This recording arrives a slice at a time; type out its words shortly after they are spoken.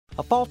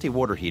A faulty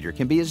water heater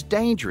can be as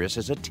dangerous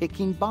as a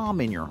ticking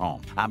bomb in your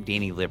home. I'm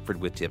Danny Lipford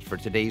with tips for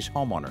today's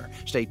homeowner.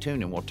 Stay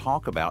tuned and we'll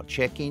talk about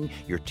checking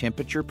your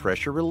temperature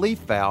pressure relief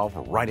valve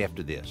right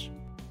after this.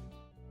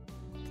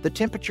 The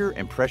temperature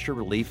and pressure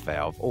relief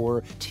valve,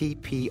 or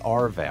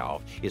TPR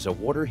valve, is a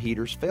water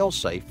heater's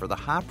failsafe for the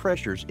high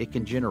pressures it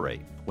can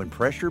generate. When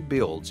pressure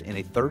builds in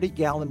a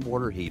 30-gallon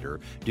water heater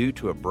due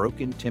to a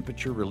broken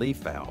temperature relief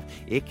valve,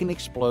 it can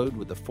explode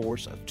with the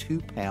force of 2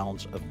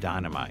 pounds of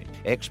dynamite.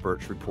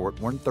 Experts report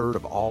 1/3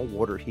 of all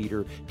water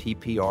heater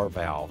TPR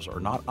valves are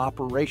not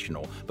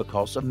operational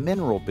because of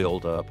mineral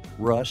buildup,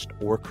 rust,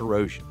 or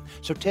corrosion.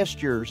 So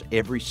test yours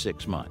every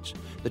 6 months.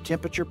 The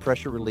temperature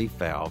pressure relief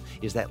valve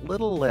is that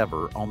little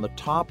lever on the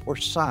top or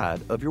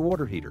side of your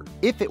water heater.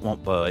 If it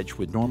won't budge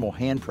with normal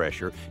hand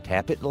pressure,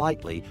 tap it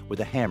lightly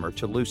with a hammer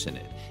to loosen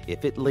it.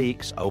 If it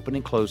leaks, open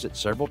and close it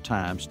several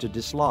times to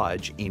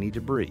dislodge any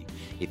debris.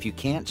 If you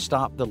can't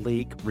stop the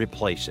leak,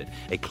 replace it.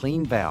 A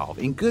clean valve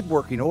in good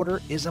working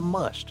order is a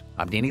must.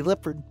 I'm Danny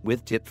Lipford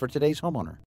with tips for today's homeowner.